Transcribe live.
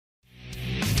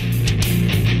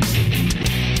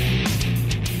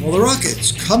Well, the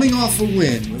Rockets coming off a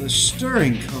win with a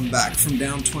stirring comeback from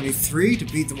down 23 to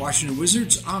beat the Washington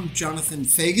Wizards. I'm Jonathan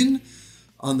Fagan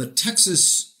on the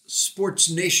Texas Sports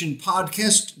Nation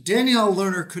podcast. Danielle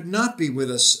Lerner could not be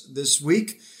with us this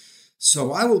week,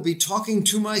 so I will be talking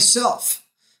to myself.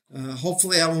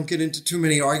 Hopefully I won't get into too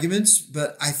many arguments,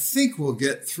 but I think we'll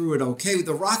get through it okay.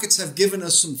 The Rockets have given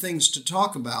us some things to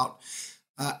talk about.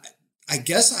 I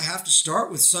guess I have to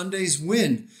start with Sunday's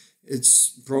win. It's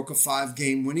broke a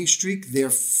 5-game winning streak, their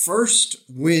first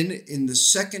win in the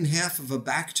second half of a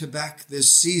back-to-back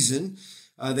this season.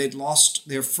 They'd lost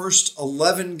their first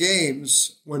 11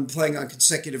 games when playing on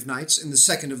consecutive nights. In the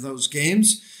second of those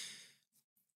games,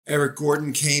 Eric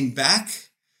Gordon came back,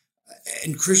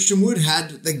 and Christian Wood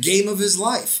had the game of his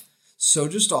life. So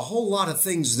just a whole lot of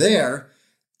things there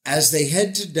as they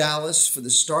head to Dallas for the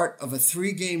start of a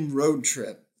 3-game road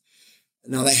trip.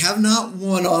 Now, they have not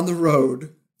won on the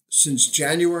road since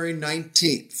January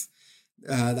 19th.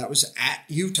 That was at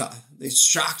Utah. They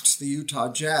shocked the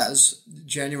Utah Jazz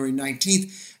January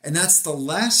 19th, and that's the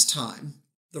last time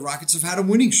the Rockets have had a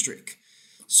winning streak.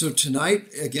 So tonight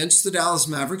against the Dallas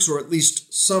Mavericks, or at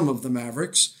least some of the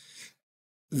Mavericks,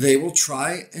 they will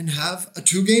try and have a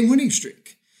 2-game winning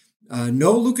streak.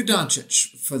 No Luka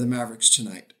Doncic for the Mavericks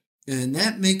tonight. And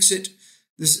that makes it,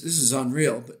 this is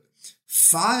unreal, but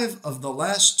 5 of the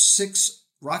last 6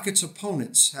 Rockets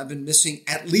opponents have been missing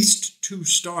at least 2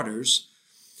 starters,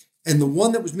 and the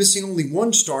one that was missing only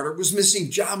 1 starter was missing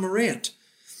Ja Morant.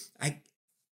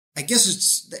 I guess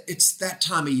it's that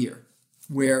time of year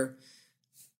where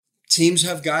teams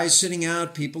have guys sitting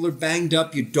out, people are banged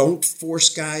up. You don't force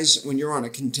guys when you're on a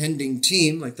contending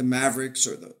team like the Mavericks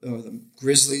or the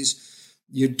Grizzlies.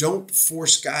 You don't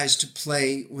force guys to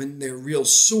play when they're real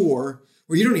sore,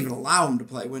 or you don't even allow them to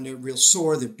play when they're real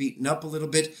sore, they're beaten up a little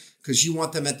bit, because you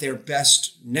want them at their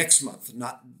best next month,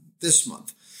 not this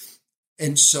month.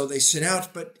 And so they sit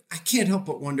out, but I can't help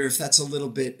but wonder if that's a little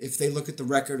bit, if they look at the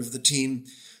record of the team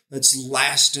that's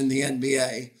last in the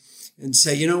NBA and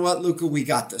say, you know what, Luka, we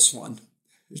got this one.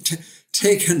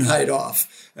 Take a night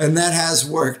off. And that has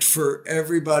worked for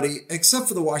everybody except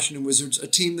for the Washington Wizards, a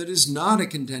team that is not a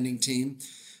contending team.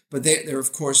 But they're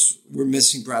of course, were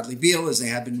missing Bradley Beal, as they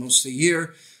have been most of the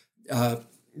year.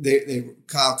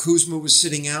 Kyle Kuzma was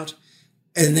sitting out,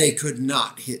 and they could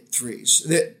not hit threes.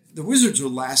 The Wizards were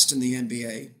last in the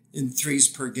NBA in threes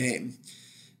per game.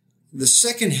 The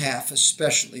second half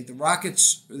especially, the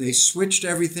Rockets, they switched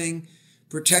everything,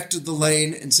 protected the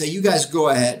lane, and say, you guys go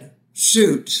ahead,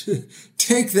 shoot,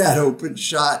 take that open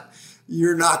shot.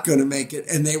 You're not going to make it.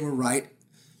 And they were right.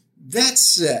 That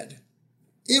said,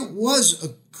 it was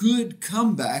a good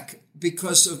comeback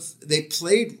because they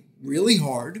played really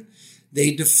hard.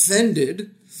 They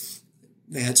defended.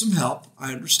 They had some help,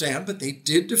 I understand, but they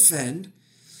did defend.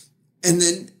 And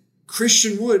then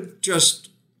Christian Wood just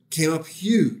came up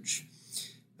huge.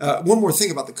 One more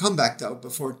thing about the comeback, though,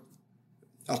 before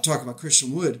I'll talk about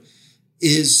Christian Wood,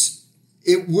 is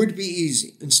it would be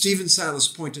easy, and Stephen Silas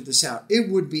pointed this out, it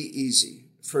would be easy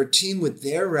for a team with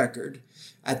their record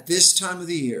at this time of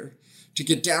the year to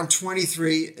get down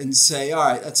 23 and say,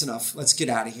 all right, that's enough, let's get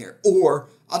out of here. Or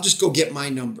I'll just go get my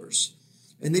numbers.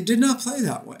 And they did not play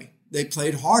that way. They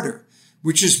played harder,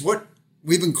 which is what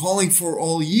we've been calling for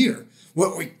all year,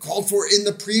 what we called for in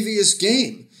the previous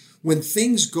game. When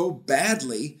things go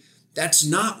badly, that's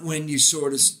not when you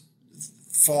sort of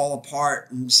fall apart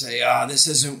and say, this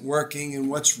isn't working and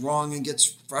what's wrong, and gets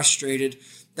frustrated.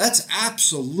 That's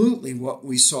absolutely what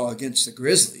we saw against the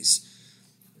Grizzlies.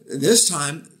 This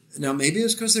time, now maybe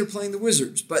it's because they're playing the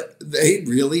Wizards, but they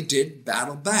really did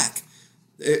battle back.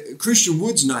 Christian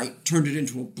Wood's night turned it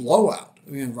into a blowout. I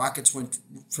mean, Rockets went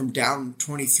from down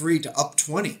 23 to up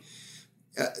 20.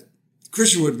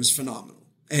 Christian Wood was phenomenal.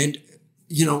 And,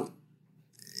 you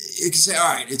can say,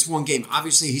 all right, it's one game.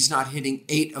 Obviously, he's not hitting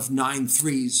 8 of 9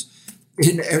 threes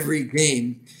in every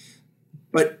game.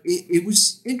 But it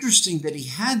was interesting that he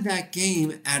had that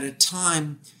game at a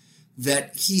time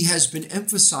that he has been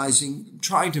emphasizing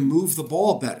trying to move the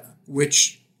ball better,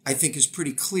 which I think is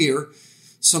pretty clear.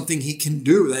 Something he can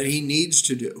do, that he needs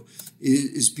to do,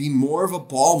 is be more of a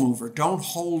ball mover. Don't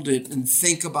hold it and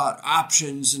think about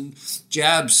options and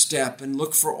jab step and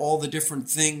look for all the different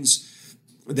things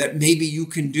that maybe you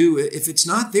can do. If it's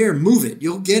not there, move it.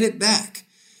 You'll get it back.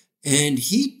 And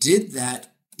he did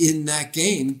that in that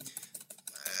game.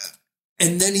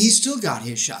 And then he still got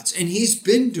his shots. And he's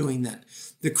been doing that.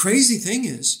 The crazy thing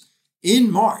is, in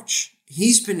March,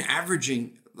 he's been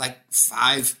averaging like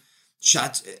 5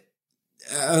 shots.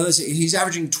 He's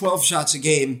averaging 12 shots a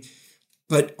game,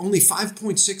 but only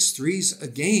 5.6 threes a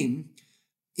game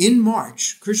in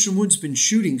March, Christian Wood's been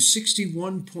shooting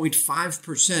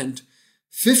 61.5%,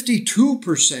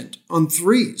 52% on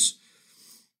threes.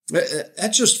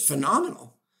 That's just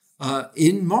phenomenal.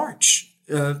 In March,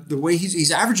 the way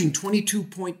he's averaging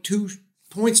 22.2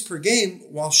 points per game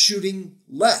while shooting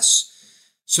less.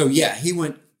 So yeah, he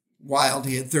went wild.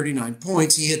 He had 39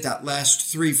 points. He hit that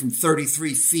last three from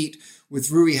 33 feet with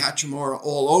Rui Hachimura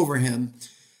all over him.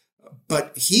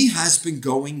 But he has been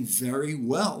going very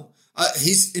well.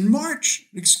 He's in March.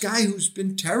 This guy who's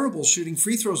been terrible shooting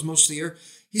free throws most of the year,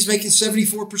 he's making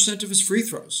 74% of his free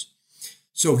throws.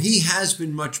 So he has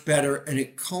been much better, and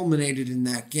it culminated in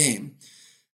that game.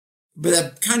 But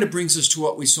that kind of brings us to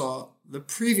what we saw the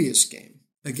previous game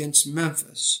against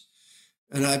Memphis.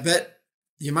 And I bet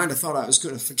you might have thought I was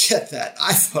going to forget that.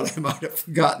 I thought I might have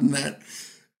forgotten that.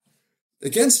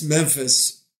 Against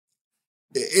Memphis,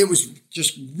 it was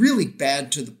just really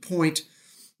bad to the point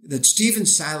that Stephen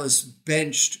Silas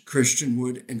benched Christian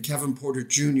Wood and Kevin Porter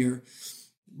Jr.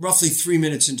 roughly 3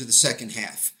 minutes into the second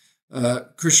half.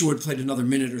 Christian Wood played another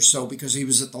minute or so because he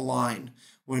was at the line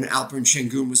when Alperen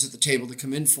Sengun was at the table to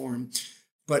come in for him.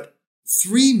 But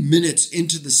 3 minutes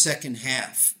into the second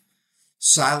half,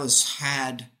 Silas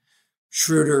had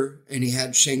Schroeder and he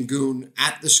had Sengun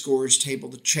at the scorer's table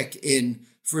to check in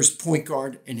for his point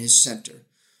guard and his center.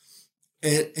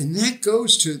 And that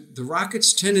goes to the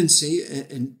Rockets' tendency,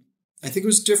 and I think it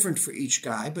was different for each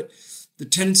guy, but the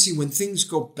tendency when things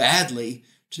go badly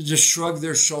to just shrug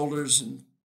their shoulders and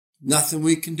nothing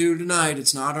we can do tonight,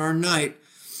 it's not our night.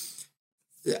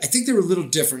 I think they were a little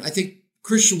different. I think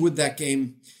Christian Wood that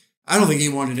game, I don't think he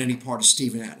wanted any part of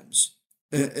Steven Adams.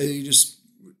 He just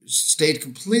stayed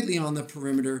completely on the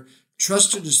perimeter,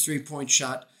 trusted his three-point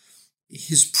shot.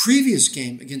 His previous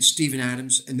game against Steven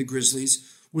Adams and the Grizzlies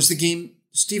was the game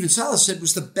Stephen Silas said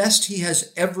was the best he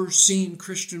has ever seen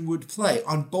Christian Wood play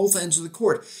on both ends of the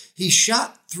court. He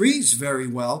shot threes very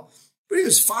well, but he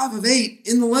was 5 of 8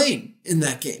 in the lane in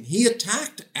that game. He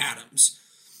attacked Adams.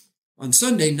 On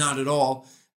Sunday, not at all.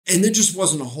 And there just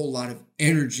wasn't a whole lot of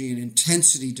energy and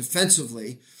intensity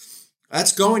defensively.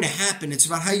 That's going to happen. It's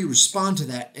about how you respond to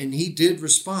that. And he did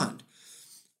respond.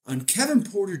 On Kevin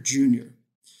Porter Jr.,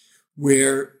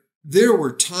 where there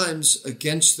were times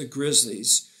against the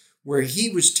Grizzlies where he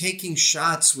was taking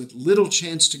shots with little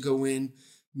chance to go in,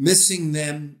 missing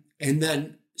them, and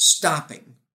then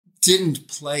stopping. Didn't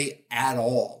play at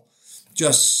all.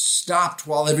 Just stopped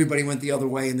while everybody went the other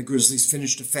way and the Grizzlies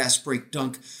finished a fast break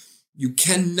dunk. You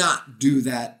cannot do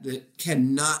that. It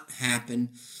cannot happen.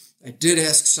 I did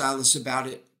ask Silas about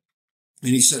it,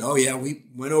 and he said, oh yeah, we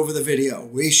went over the video.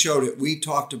 We showed it. We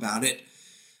talked about it.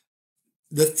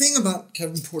 The thing about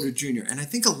Kevin Porter Jr., and I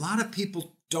think a lot of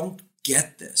people don't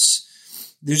get this,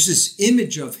 there's this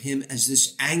image of him as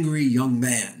this angry young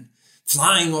man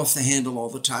flying off the handle all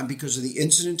the time because of the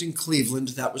incident in Cleveland.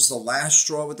 That was the last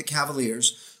straw with the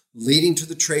Cavaliers, leading to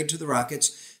the trade to the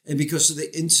Rockets, and because of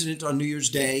the incident on New Year's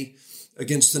Day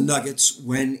against the Nuggets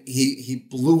when he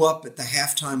blew up at the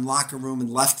halftime locker room and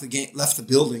left the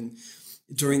building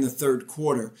during the third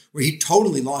quarter, where he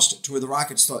totally lost it to where the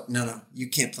Rockets thought, no, you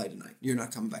can't play tonight. You're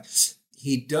not coming back.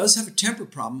 He does have a temper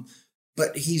problem,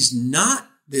 but he's not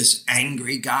this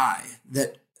angry guy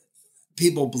that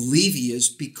people believe he is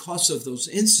because of those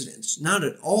incidents. Not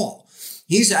at all.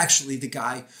 He's actually the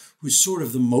guy who's sort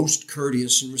of the most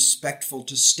courteous and respectful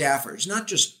to staffers, not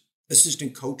just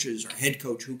assistant coaches or head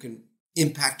coach who can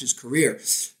impact his career,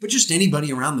 but just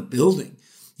anybody around the building.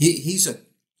 He's a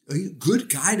good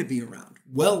guy to be around,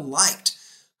 well liked,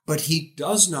 but he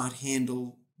does not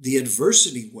handle the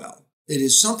adversity well. It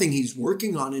is something he's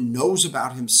working on and knows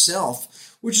about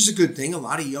himself, which is a good thing. A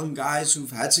lot of young guys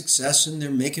who've had success and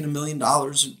they're making $1 million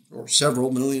or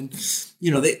several million,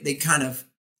 they kind of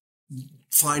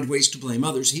find ways to blame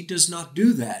others. He does not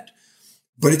do that,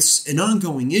 but it's an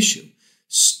ongoing issue.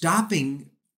 Stopping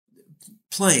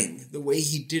playing the way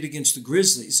he did against the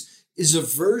Grizzlies is a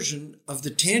version of the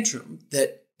tantrum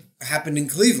that happened in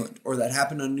Cleveland or that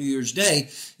happened on New Year's Day.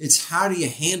 It's how do you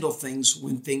handle things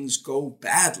when things go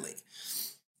badly?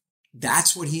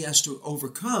 That's what he has to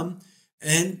overcome.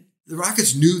 And the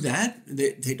Rockets knew that.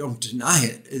 They don't deny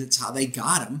it. It's how they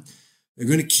got him. They're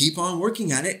going to keep on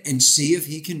working at it and see if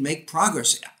he can make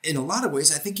progress. In a lot of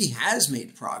ways, I think he has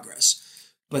made progress.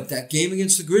 But that game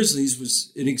against the Grizzlies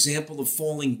was an example of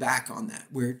falling back on that,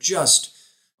 where just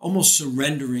almost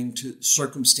surrendering to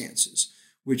circumstances,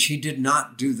 which he did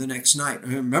not do the next night. I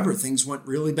remember things went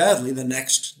really badly the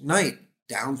next night,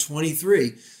 down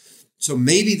 23. So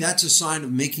maybe that's a sign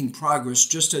of making progress,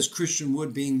 just as Christian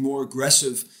Wood being more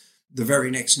aggressive the very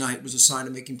next night was a sign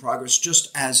of making progress, just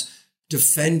as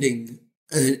defending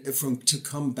to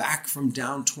come back from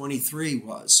down 23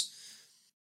 was.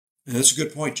 And that's a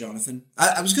good point, Jonathan.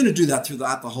 I was going to do that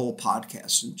throughout the whole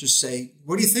podcast and just say,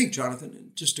 what do you think, Jonathan?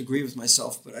 And just agree with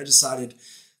myself. But I decided,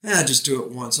 just do it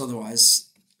once.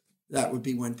 Otherwise, that would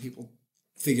be when people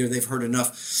figure they've heard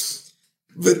enough.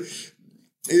 But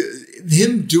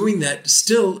him doing that,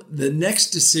 still, the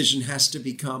next decision has to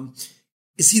become,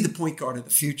 is he the point guard of the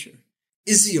future?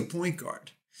 Is he a point guard?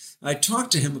 I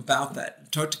talked to him about that. I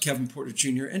talked to Kevin Porter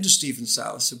Jr. and to Stephen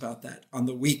Silas about that on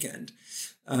the weekend.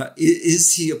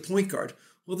 Is he a point guard?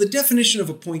 Well, the definition of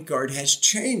a point guard has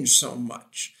changed so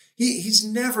much. He's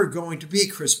never going to be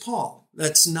Chris Paul.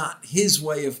 That's not his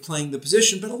way of playing the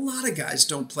position, but a lot of guys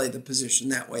don't play the position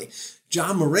that way.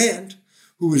 John Morant,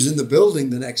 who was in the building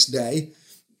the next day,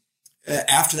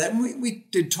 after that, and we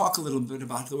did talk a little bit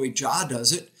about the way Ja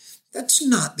does it. That's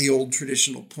not the old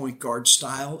traditional point guard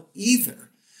style either.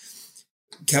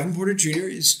 Kevin Porter Jr.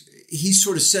 he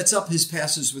sort of sets up his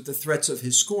passes with the threats of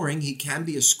his scoring. He can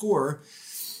be a scorer.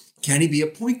 Can he be a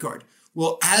point guard?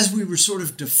 Well, as we were sort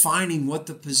of defining what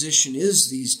the position is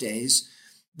these days,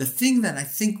 the thing that I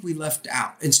think we left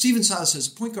out, and Stephen Silas says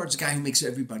a point guard is a guy who makes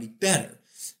everybody better.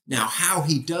 Now, how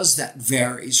he does that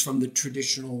varies from the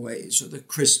traditional ways or the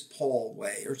Chris Paul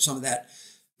way or some of that,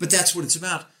 but that's what it's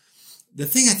about. The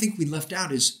thing I think we left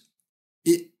out is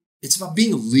it's about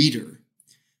being a leader.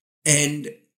 And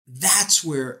that's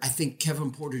where I think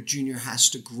Kevin Porter Jr. has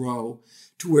to grow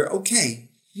to where, okay,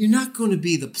 you're not going to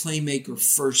be the playmaker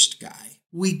first guy.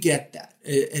 We get that.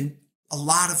 And a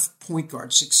lot of point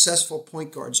guards, successful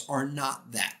point guards, are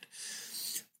not that.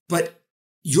 But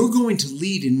you're going to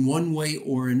lead in one way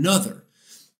or another.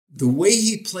 The way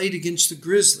he played against the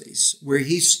Grizzlies, where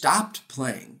he stopped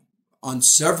playing on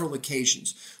several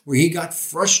occasions, where he got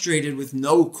frustrated with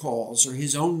no calls or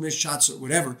his own missed shots or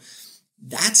whatever,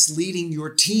 that's leading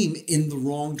your team in the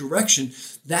wrong direction.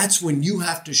 That's when you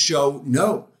have to show,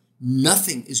 no,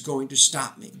 nothing is going to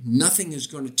stop me. Nothing is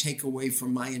going to take away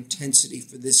from my intensity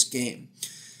for this game.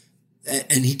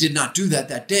 And he did not do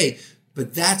that day.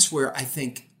 But that's where I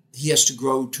think he has to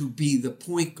grow to be the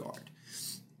point guard.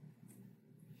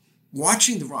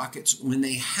 Watching the Rockets, when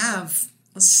they have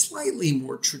a slightly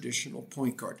more traditional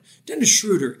point guard, Dennis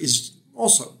Schroeder is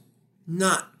also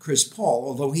not Chris Paul,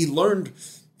 although he learned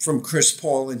from Chris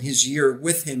Paul in his year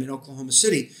with him in Oklahoma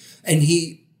City. And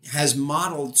he has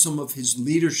modeled some of his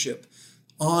leadership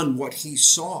on what he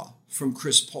saw from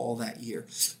Chris Paul that year.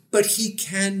 But he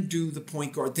can do the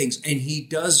point guard things, and he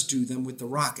does do them with the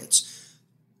Rockets.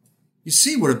 You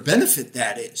see what a benefit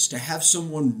that is, to have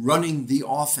someone running the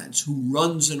offense, who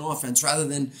runs an offense rather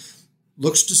than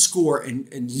looks to score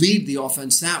and lead the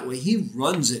offense that way. He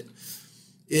runs it.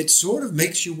 It sort of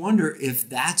makes you wonder if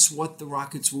that's what the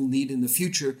Rockets will need in the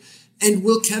future. And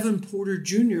will Kevin Porter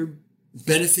Jr.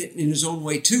 benefit in his own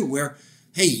way too, where,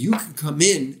 hey, you can come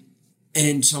in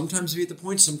and sometimes be at the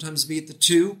point, sometimes be at the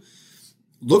two.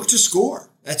 Look to score.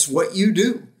 That's what you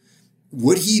do.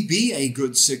 Would he be a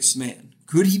good sixth man?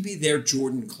 Could he be their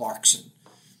Jordan Clarkson?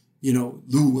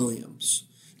 Lou Williams.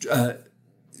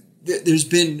 There's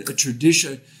been a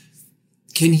tradition.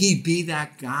 Can he be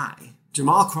that guy?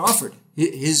 Jamal Crawford,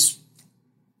 I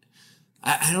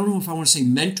don't know if I want to say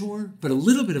mentor, but a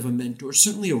little bit of a mentor,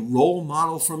 certainly a role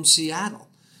model from Seattle,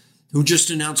 who just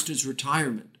announced his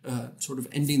retirement, sort of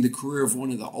ending the career of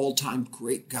one of the all-time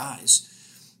great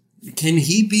guys. Can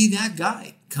he be that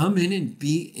guy? Come in and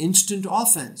be instant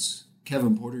offense,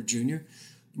 Kevin Porter Jr.,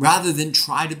 rather than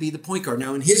try to be the point guard.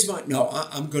 Now, in his mind, no,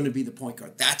 I'm going to be the point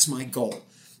guard. That's my goal.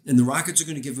 And the Rockets are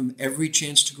going to give him every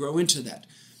chance to grow into that.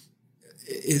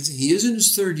 He is in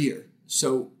his third year.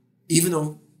 So even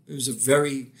though it was a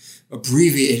very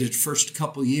abbreviated first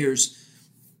couple years,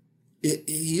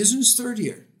 he is in his third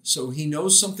year. So he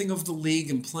knows something of the league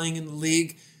and playing in the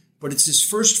league, but it's his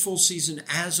first full season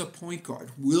as a point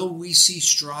guard. Will we see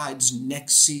strides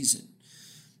next season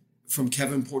from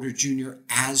Kevin Porter Jr.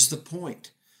 as the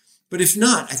point? But if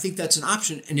not, I think that's an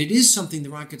option, and it is something the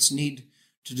Rockets need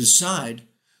to decide.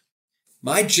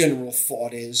 My general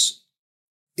thought is,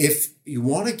 if you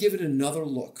want to give it another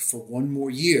look for one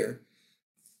more year,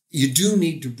 you do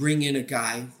need to bring in a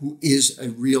guy who is a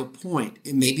real point.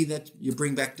 It may be that you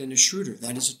bring back Dennis Schroeder.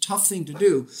 That is a tough thing to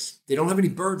do. They don't have any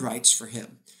bird rights for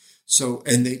him. So,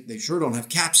 and they sure don't have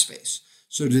cap space.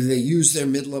 So do they use their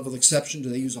mid-level exception? Do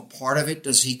they use a part of it?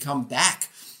 Does he come back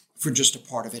for just a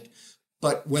part of it?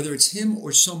 But whether it's him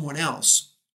or someone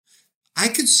else, I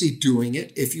could see doing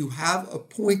it if you have a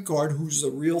point guard who's the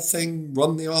real thing,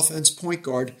 run the offense point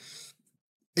guard,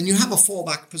 and you have a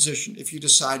fallback position if you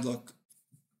decide, look,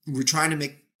 we're trying to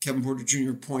make Kevin Porter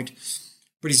Jr. a point,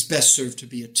 but he's best served to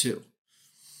be a two.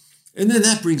 And then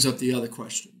that brings up the other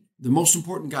question. The most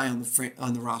important guy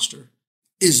on the roster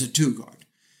is a two guard.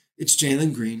 It's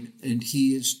Jalen Green, and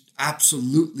he is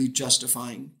absolutely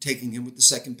justifying taking him with the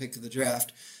second pick of the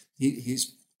draft.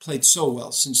 He's played so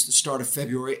well since the start of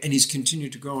February, and he's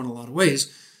continued to grow in a lot of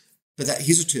ways. But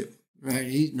he's a two, right?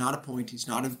 He's not a point. He's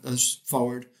not a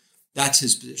forward. That's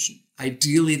his position.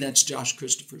 Ideally, that's Josh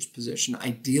Christopher's position.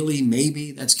 Ideally,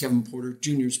 maybe that's Kevin Porter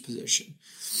Jr.'s position.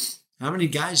 How many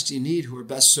guys do you need who are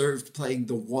best served playing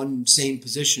the one same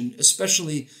position,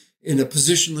 especially in a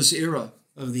positionless era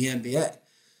of the NBA?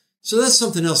 So that's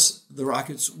something else the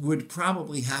Rockets would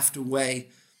probably have to weigh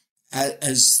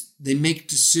as they make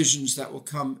decisions that will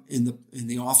come in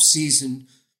the off season,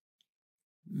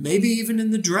 maybe even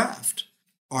in the draft.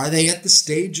 Are they at the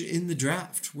stage in the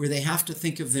draft where they have to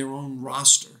think of their own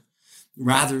roster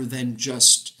rather than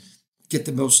just get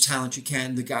the most talent you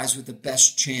can, the guys with the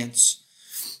best chance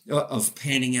of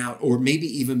panning out, or maybe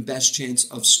even best chance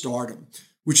of stardom,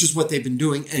 which is what they've been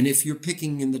doing. And if you're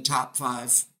picking in the top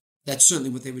 5, that's certainly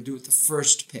what they would do with the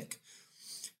first pick.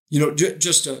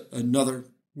 Just another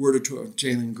word or two of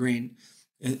Jalen Green,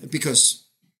 because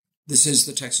this is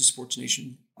the Texas Sports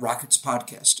Nation Rockets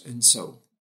podcast. And so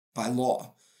by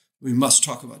law, we must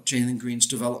talk about Jalen Green's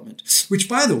development, which,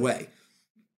 by the way,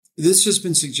 this has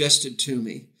been suggested to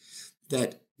me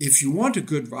that if you want a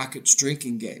good Rockets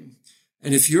drinking game,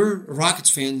 and if you're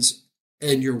Rockets fans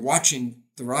and you're watching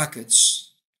the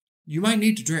Rockets, you might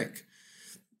need to drink.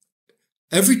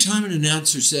 Every time an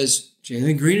announcer says,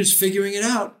 Jalen Green is figuring it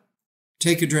out,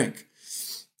 take a drink.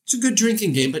 It's a good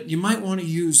drinking game, but you might want to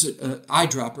use an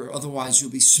eyedropper. Otherwise,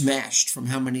 you'll be smashed from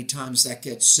how many times that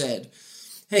gets said.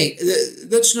 Hey,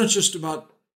 that's not just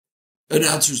about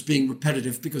announcers being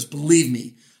repetitive, because believe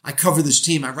me, I cover this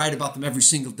team. I write about them every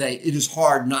single day. It is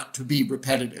hard not to be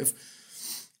repetitive.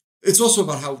 It's also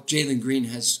about how Jalen Green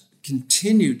has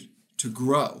continued to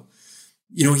grow.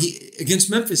 Against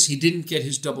Memphis, he didn't get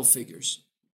his double figures.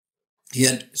 He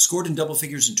had scored in double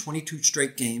figures in 22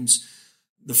 straight games.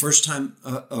 The first time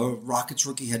a Rockets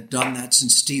rookie had done that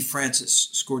since Steve Francis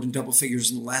scored in double figures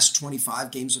in the last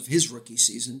 25 games of his rookie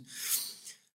season.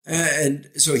 And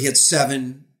so he had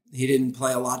 7. He didn't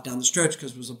play a lot down the stretch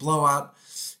because it was a blowout.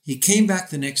 He came back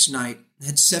the next night,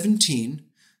 had 17.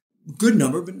 Good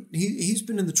number, but he's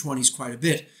been in the 20s quite a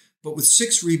bit. But with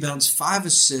 6 rebounds, 5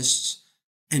 assists,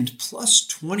 and plus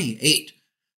 28.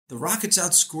 The Rockets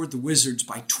outscored the Wizards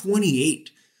by 28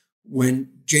 when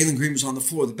Jalen Green was on the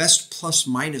floor, the best plus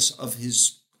minus of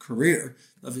his career,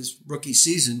 of his rookie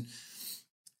season.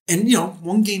 And,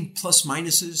 one game plus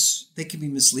minuses, they can be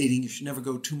misleading. You should never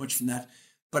go too much from that.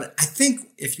 But I think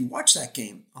if you watch that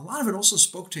game, a lot of it also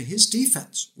spoke to his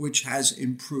defense, which has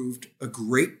improved a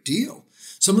great deal.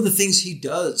 Some of the things he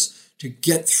does to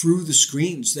get through the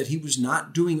screens that he was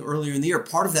not doing earlier in the year,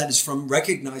 part of that is from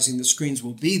recognizing the screens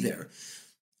will be there.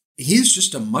 He is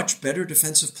just a much better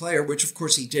defensive player, which of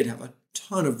course he did have a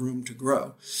ton of room to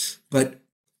grow. But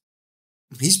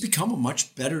he's become a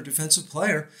much better defensive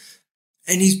player,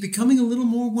 and he's becoming a little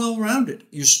more well-rounded.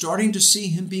 You're starting to see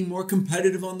him being more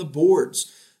competitive on the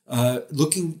boards,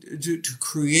 looking to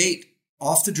create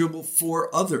off the dribble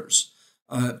for others.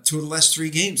 To the last 3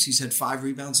 games, he's had 5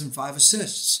 rebounds and 5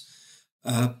 assists.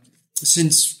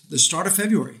 Since the start of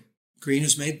February, Green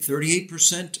has made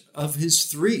 38% of his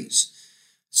threes.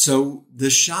 So the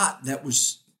shot that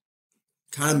was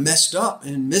kind of messed up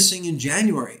and missing in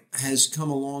January has come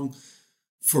along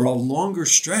for a longer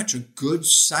stretch, a good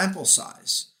sample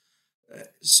size.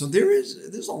 So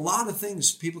there's a lot of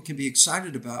things people can be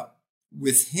excited about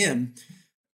with him,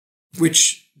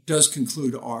 which does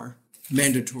conclude our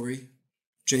mandatory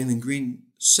Jalen Green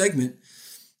segment.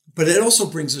 But it also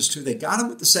brings us to, they got him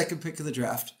with the second pick of the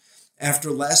draft after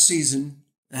last season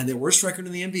and their worst record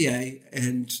in the NBA,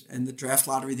 and the draft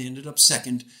lottery, they ended up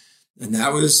second. And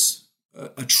that was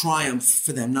a triumph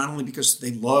for them, not only because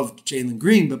they loved Jalen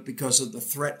Green, but because of the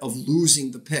threat of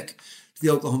losing the pick to the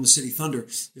Oklahoma City Thunder.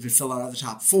 If it fell out of the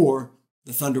top 4,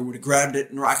 the Thunder would have grabbed it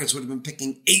and Rockets would have been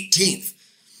picking 18th.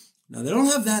 Now, they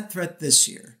don't have that threat this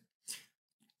year.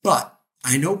 But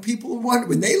I know people want,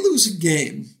 when they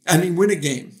win a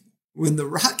game, when the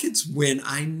Rockets win,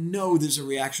 I know there's a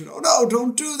reaction. Oh, no,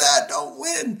 don't do that. Don't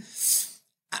win.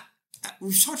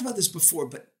 We've talked about this before,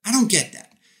 but I don't get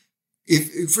that.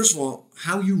 If first of all,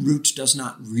 how you root does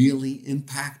not really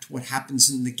impact what happens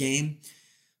in the game.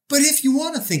 But if you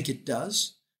want to think it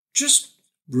does, just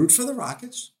root for the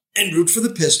Rockets and root for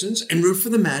the Pistons and root for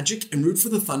the Magic and root for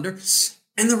the Thunder.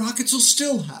 And the Rockets will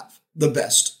still have the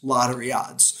best lottery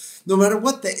odds. No matter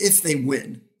what, if they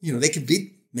win, they could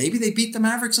maybe they beat the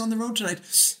Mavericks on the road tonight.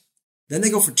 Then they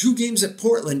go for 2 games at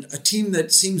Portland, a team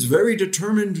that seems very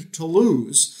determined to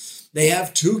lose. They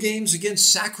have 2 games against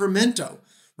Sacramento.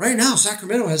 Right now,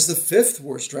 Sacramento has the 5th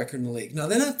worst record in the league. Now,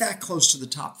 they're not that close to the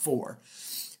top 4.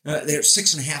 They're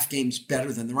 6.5 games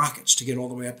better than the Rockets to get all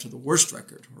the way up to the worst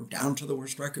record or down to the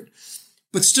worst record.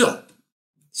 But still,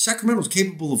 Sacramento's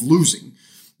capable of losing,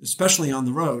 especially on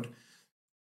the road.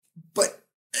 But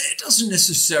it doesn't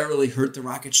necessarily hurt the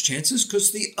Rockets' chances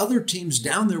because the other teams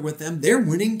down there with them, they're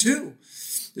winning too.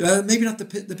 Maybe not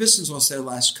the Pistons lost their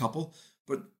last couple,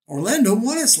 but Orlando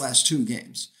won its last 2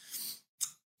 games.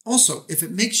 Also, if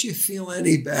it makes you feel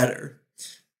any better,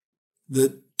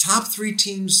 the top 3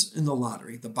 teams in the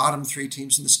lottery, the bottom 3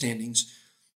 teams in the standings,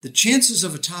 the chances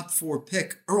of a top 4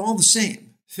 pick are all the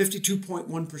same,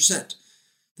 52.1%.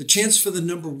 The chance for the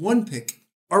number 1 pick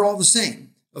are all the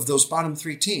same of those bottom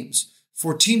 3 teams,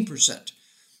 14%.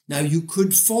 Now, you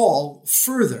could fall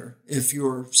further if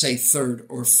you're, say, 3rd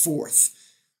or 4th.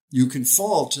 You can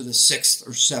fall to the 6th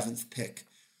or 7th pick.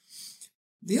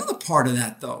 The other part of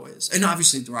that, though, is, and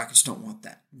obviously the Rockets don't want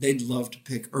that. They'd love to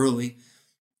pick early.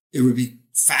 It would be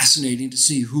fascinating to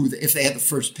see if they had the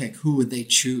first pick, who would they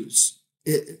choose?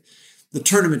 The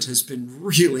tournament has been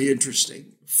really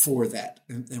interesting for that,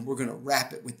 and we're going to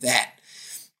wrap it with that.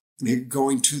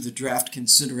 Going to the draft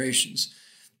considerations,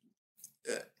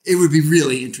 it would be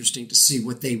really interesting to see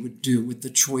what they would do with the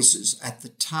choices at the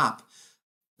top.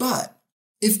 But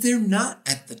if they're not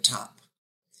at the top,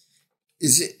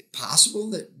 is it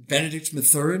possible that Benedict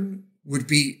Mathurin would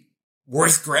be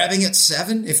worth grabbing at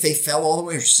 7 if they fell all the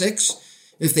way, or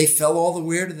 6 if they fell all the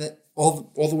way to that,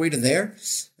 all the way to there?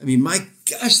 I mean, my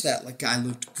gosh, that guy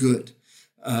looked good.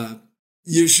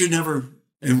 You should never,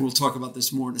 and we'll talk about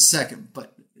this more in a second,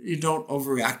 but you don't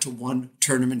overreact to one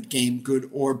tournament game, good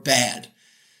or bad.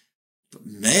 But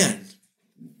man,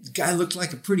 the guy looked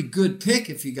like a pretty good pick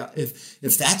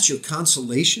if that's your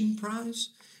consolation prize.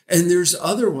 And there's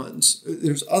other ones,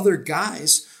 there's other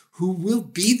guys who will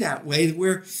be that way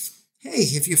where, hey,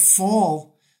 if you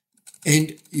fall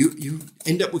and you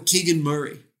end up with Keegan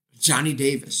Murray, Johnny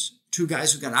Davis, 2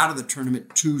 guys who got out of the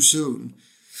tournament too soon,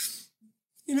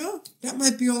 that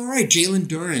might be all right. Jalen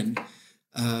Duren,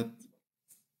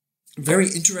 very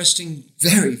interesting,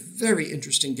 very, very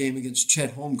interesting game against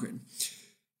Chet Holmgren.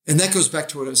 And that goes back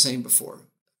to what I was saying before.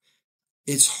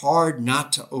 It's hard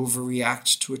not to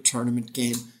overreact to a tournament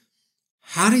game.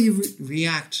 How do you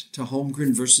react to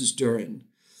Holmgren versus Duren,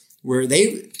 where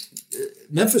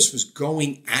Memphis was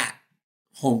going at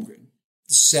Holmgren,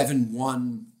 the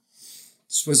 7-1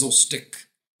 swizzle stick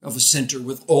of a center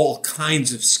with all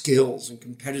kinds of skills and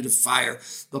competitive fire,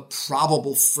 the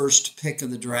probable first pick of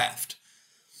the draft.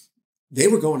 They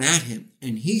were going at him,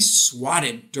 and he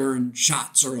swatted Duren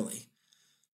shots early.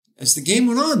 As the game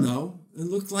went on, though, it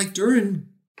looked like Duren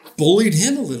bullied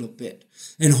him a little bit.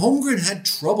 And Holmgren had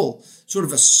trouble sort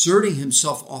of asserting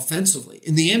himself offensively.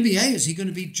 In the NBA, is he going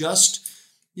to be just,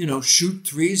 shoot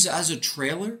threes as a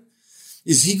trailer?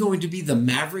 Is he going to be the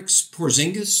Mavericks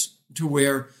Porzingis to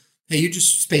where, hey, you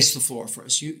just space the floor for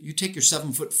us. You take your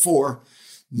 7'4"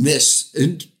 miss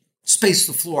and space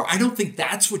the floor. I don't think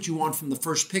that's what you want from the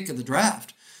first pick of the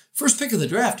draft. First pick of the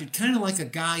draft, you'd kind of like a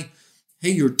guy,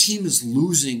 hey, your team is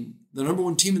losing. The number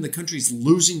 1 team in the country is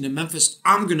losing to Memphis.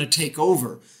 I'm going to take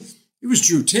over. It was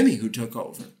Drew Timme who took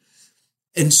over.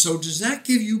 And so does that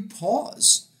give you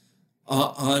pause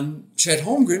on Chet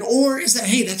Holmgren? Or is that,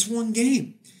 hey, that's one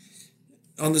game?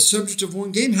 On the subject of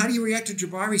one game, how do you react to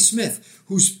Jabari Smith,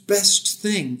 whose best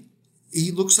thing,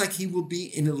 he looks like he will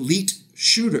be an elite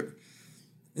shooter.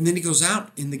 And then he goes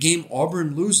out in the game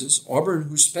Auburn loses. Auburn,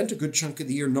 who spent a good chunk of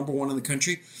the year number 1 in the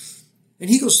country, and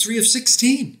he goes 3 of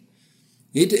 16.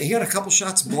 He got a couple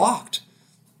shots blocked.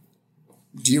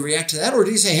 Do you react to that? Or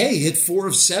do you say, hey, he hit 4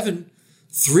 of 7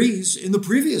 threes in the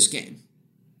previous game?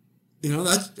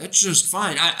 That's just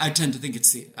fine. I tend to think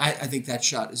I think that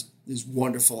shot is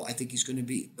wonderful. I think he's going to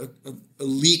be an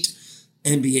elite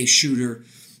NBA shooter.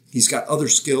 He's got other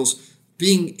skills.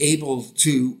 Being able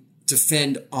to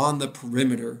defend on the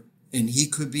perimeter, and he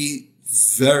could be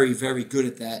very, very good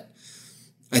at that.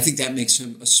 I think that makes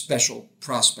him a special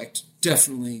prospect.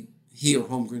 Definitely he or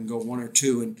Holmgren go 1 or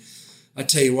 2. And I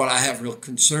tell you what, I have real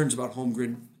concerns about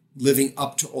Holmgren living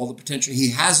up to all the potential.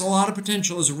 He has a lot of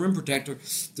potential as a rim protector.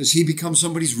 Does he become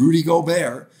somebody's Rudy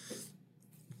Gobert?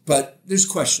 But there's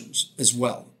questions as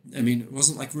well. I mean, it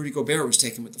wasn't like Rudy Gobert was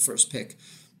taken with the first pick.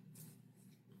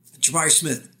 Jabari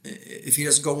Smith, if he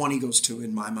doesn't go 1, he goes 2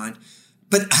 in my mind.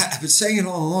 But I've been saying it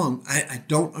all along. I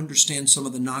don't understand some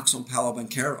of the knocks on Paolo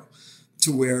Banchero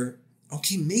to where,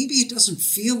 okay, maybe it doesn't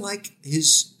feel like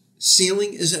his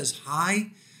ceiling is as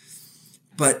high,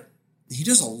 but he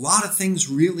does a lot of things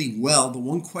really well. The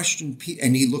one question,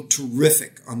 and he looked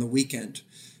terrific on the weekend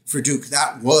for Duke.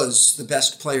 That was the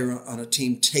best player on a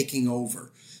team taking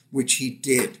over, which he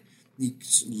did. He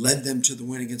led them to the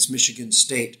win against Michigan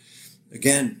State.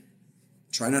 Again,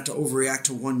 try not to overreact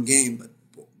to one game, but,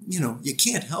 you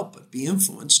can't help but be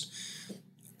influenced.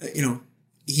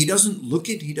 He doesn't look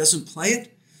it, he doesn't play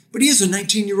it, but he is a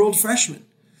 19-year-old freshman.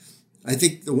 I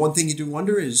think the one thing you do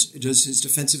wonder is, does his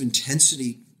defensive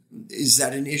intensity, is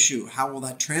that an issue? How will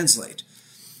that translate?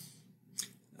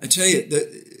 I tell you,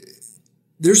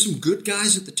 there's some good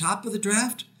guys at the top of the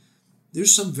draft.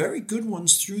 There's some very good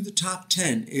ones through the top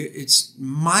 10. It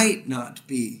might not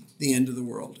be the end of the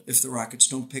world if the Rockets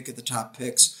don't pick at the top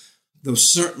picks, though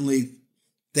certainly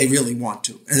they really want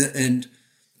to. And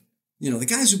the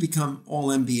guys who become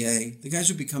All-NBA, the guys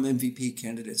who become MVP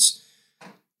candidates,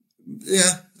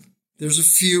 yeah, there's a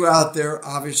few out there.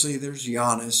 Obviously, there's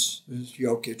Giannis, there's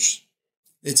Jokic.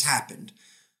 It's happened.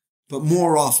 But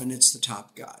more often, it's the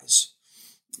top guys.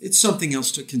 It's something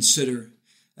else to consider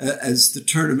as the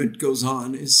tournament goes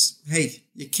on is, hey,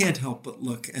 you can't help but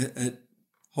look at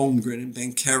Holmgren and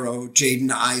Banchero,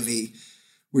 Jaden Ivey,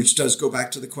 which does go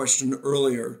back to the question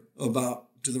earlier about,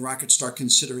 do the Rockets start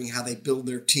considering how they build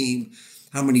their team?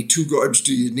 How many two guards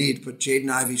do you need? But Jaden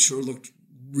Ivey sure looked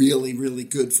really, really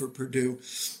good for Purdue.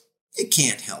 You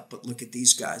can't help but look at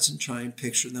these guys and try and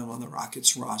picture them on the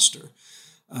Rockets roster.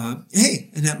 And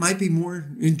that might be more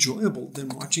enjoyable than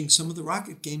watching some of the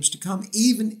Rocket games to come,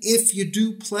 even if you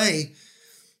do play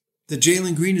the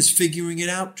Jalen Green is figuring it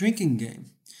out drinking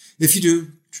game. If you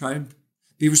do, try and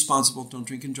be responsible. Don't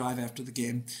drink and drive after the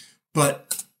game.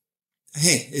 But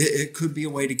hey, it could be a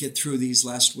way to get through these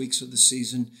last weeks of the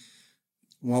season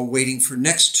while waiting for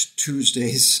next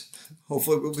Tuesday's,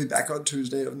 hopefully we'll be back on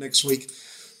Tuesday of next week,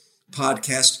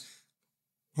 podcast.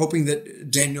 Hoping that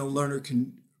Daniel Lerner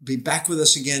can be back with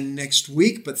us again next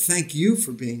week. But thank you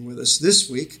for being with us this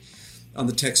week on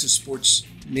the Texas Sports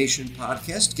Nation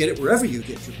podcast. Get it wherever you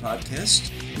get your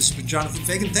podcast. This has been Jonathan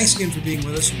Fagan. Thanks again for being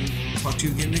with us. We'll talk to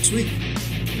you again next week.